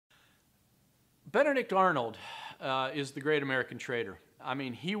Benedict Arnold is the great American trader. I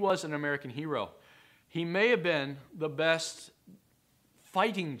mean, he was an American hero. He may have been the best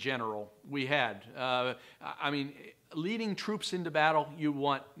fighting general we had. I mean, leading troops into battle, you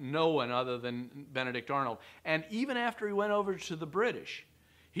want no one other than Benedict Arnold. And even after he went over to the British,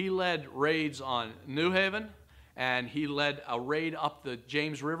 he led raids on New Haven, and he led a raid up the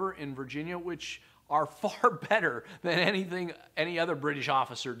James River in Virginia, which are far better than anything any other British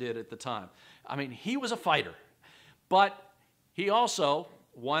officer did at the time. I mean, he was a fighter, but he also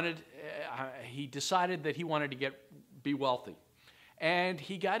wanted, he decided that he wanted to be wealthy. And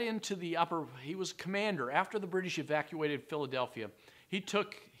he got into he was commander. After the British evacuated Philadelphia,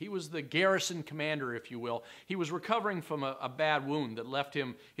 he was the garrison commander, if you will. He was recovering from a bad wound that left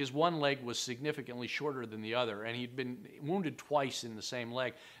him, his one leg was significantly shorter than the other, and he'd been wounded twice in the same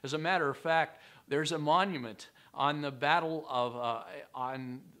leg. As a matter of fact, there's a monument on the battle of,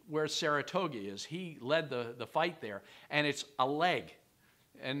 on where Saratoga is. He led the fight there, and it's a leg.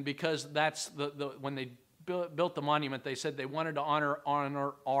 And because that's when they built the monument, they said they wanted to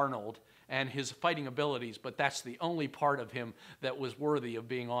honor Arnold and his fighting abilities, but that's the only part of him that was worthy of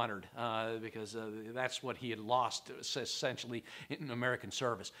being honored, because that's what he had lost essentially in American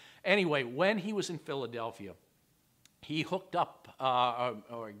service. Anyway, when he was in Philadelphia, he hooked up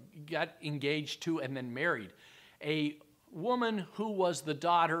or got engaged to and then married a woman who was the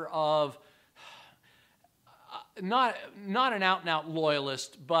daughter of not an out-and-out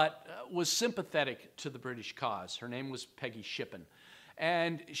loyalist, but was sympathetic to the British cause. Her name was Peggy Shippen.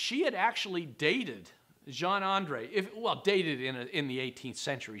 And she had actually dated Jean-Andre, dated in the 18th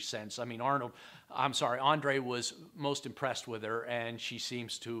century sense. I mean, Andre was most impressed with her, and she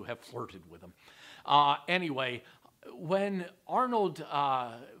seems to have flirted with him. Anyway, when Arnold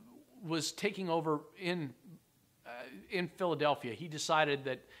was taking over in Philadelphia, he decided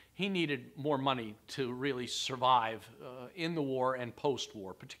that he needed more money to really survive in the war and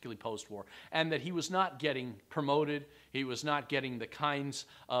post-war, particularly post-war, and that he was not getting promoted. He was not getting the kinds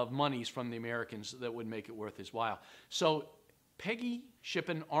of monies from the Americans that would make it worth his while. So Peggy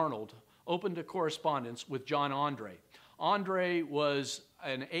Shippen Arnold opened a correspondence with John Andre. Andre was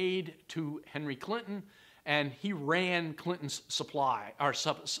an aide to Henry Clinton, and he ran Clinton's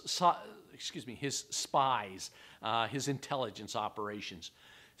his spies, his intelligence operations.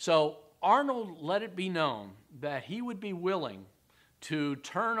 So Arnold let it be known that he would be willing to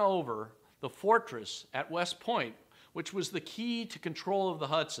turn over the fortress at West Point, which was the key to control of the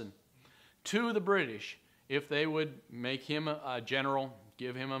Hudson, to the British if they would make him a general,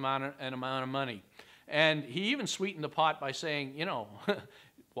 give him an amount of money. And he even sweetened the pot by saying, you know,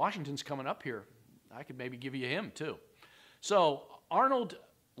 Washington's coming up here. I could maybe give you him too. So Arnold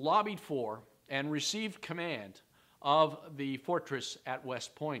lobbied for and received command of the fortress at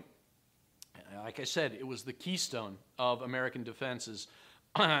West Point. Like I said, it was the keystone of American defenses.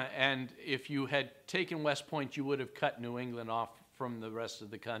 And if you had taken West Point, you would have cut New England off from the rest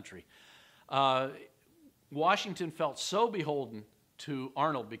of the country. Washington felt so beholden to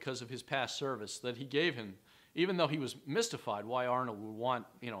Arnold because of his past service that he gave him, even though he was mystified why Arnold would want,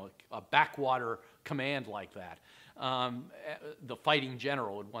 you know, a backwater command like that. The fighting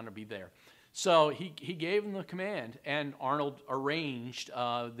general would want to be there. So he gave him the command, and Arnold arranged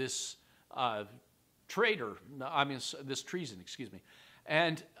this treason, excuse me.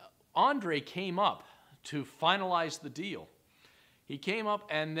 And Andre came up to finalize the deal. He came up,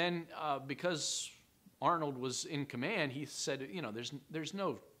 and then because Arnold was in command, he said, you know, there's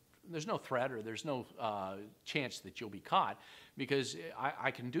no threat, or there's no chance that you'll be caught, because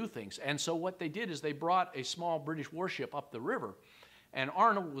I can do things. And so what they did is they brought a small British warship up the river, and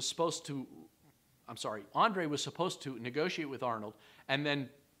Andre was supposed to negotiate with Arnold and then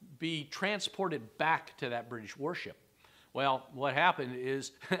be transported back to that British warship. Well, what happened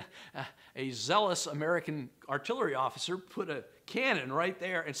is a zealous American artillery officer put a cannon right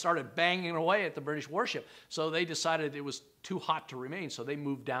there and started banging away at the British warship. So they decided it was too hot to remain, so they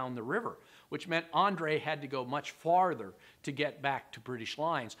moved down the river, which meant Andre had to go much farther to get back to British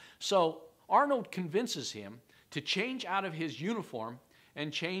lines. So Arnold convinces him to change out of his uniform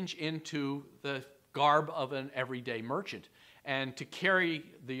and change into the garb of an everyday merchant, and to carry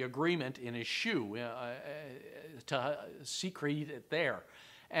the agreement in his shoe, to secrete it there.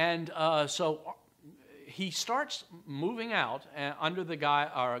 And so he starts moving out with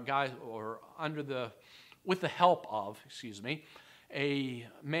the help of, a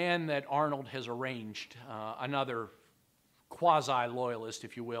man that Arnold has arranged, another quasi-loyalist,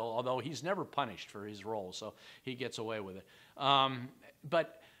 if you will, although he's never punished for his role, so he gets away with it.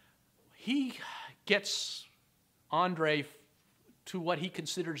 But he gets Andre to what he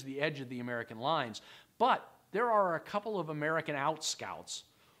considers the edge of the American lines. But there are a couple of American out-scouts,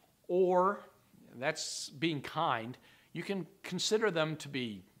 or, that's being kind, you can consider them to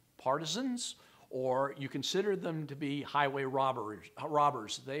be partisans, or you consider them to be highway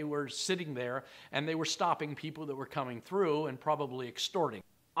robbers. They were sitting there and they were stopping people that were coming through and probably extorting.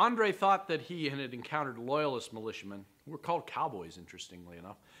 Andre thought that he had encountered loyalist militiamen, who were called cowboys, interestingly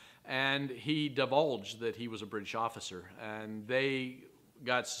enough, and he divulged that he was a British officer, and they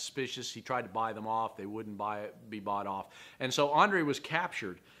got suspicious. He tried to buy them off. They wouldn't be bought off. And so Andre was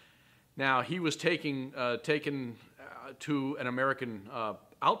captured. Now, he was taken to an American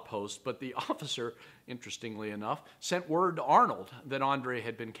outpost, but the officer, interestingly enough, sent word to Arnold that Andre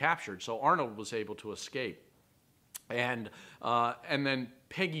had been captured. So Arnold was able to escape. And then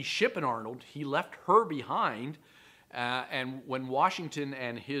Peggy shipping Arnold, he left her behind. And when Washington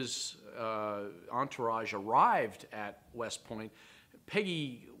and his entourage arrived at West Point,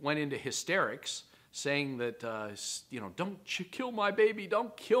 Peggy went into hysterics, saying that, don't kill my baby,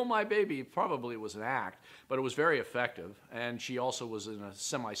 don't kill my baby. Probably it was an act, but it was very effective. And she also was in a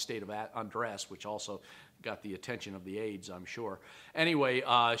semi-state of undress, which also got the attention of the aides, I'm sure. Anyway,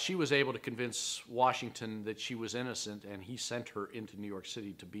 she was able to convince Washington that she was innocent, and he sent her into New York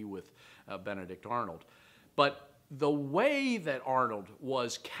City to be with Benedict Arnold. But the way that Arnold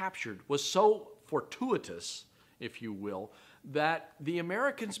was captured was so fortuitous, if you will, that the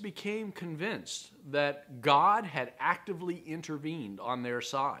Americans became convinced that God had actively intervened on their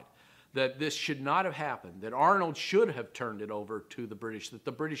side, that this should not have happened, that Arnold should have turned it over to the British, that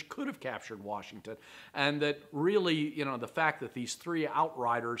the British could have captured Washington, and that really, the fact that these three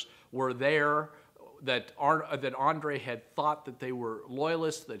outriders were there, that Andre had thought that they were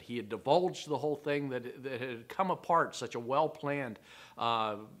loyalists, that he had divulged the whole thing, that it had come apart, such a well-planned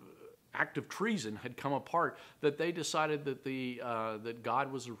act of treason had come apart, that they decided that that God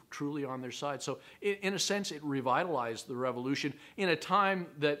was truly on their side. So in a sense, it revitalized the revolution in a time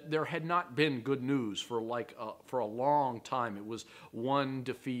that there had not been good news for a long time. It was one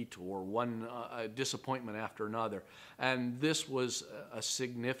defeat or one disappointment after another, and this was a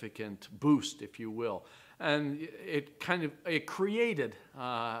significant boost, if you will. And it created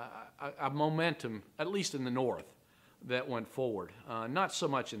a momentum, at least in the North, that went forward. Not so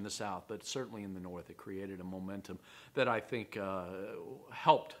much in the South, but certainly in the North. It created a momentum that I think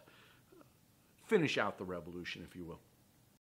helped finish out the revolution, if you will.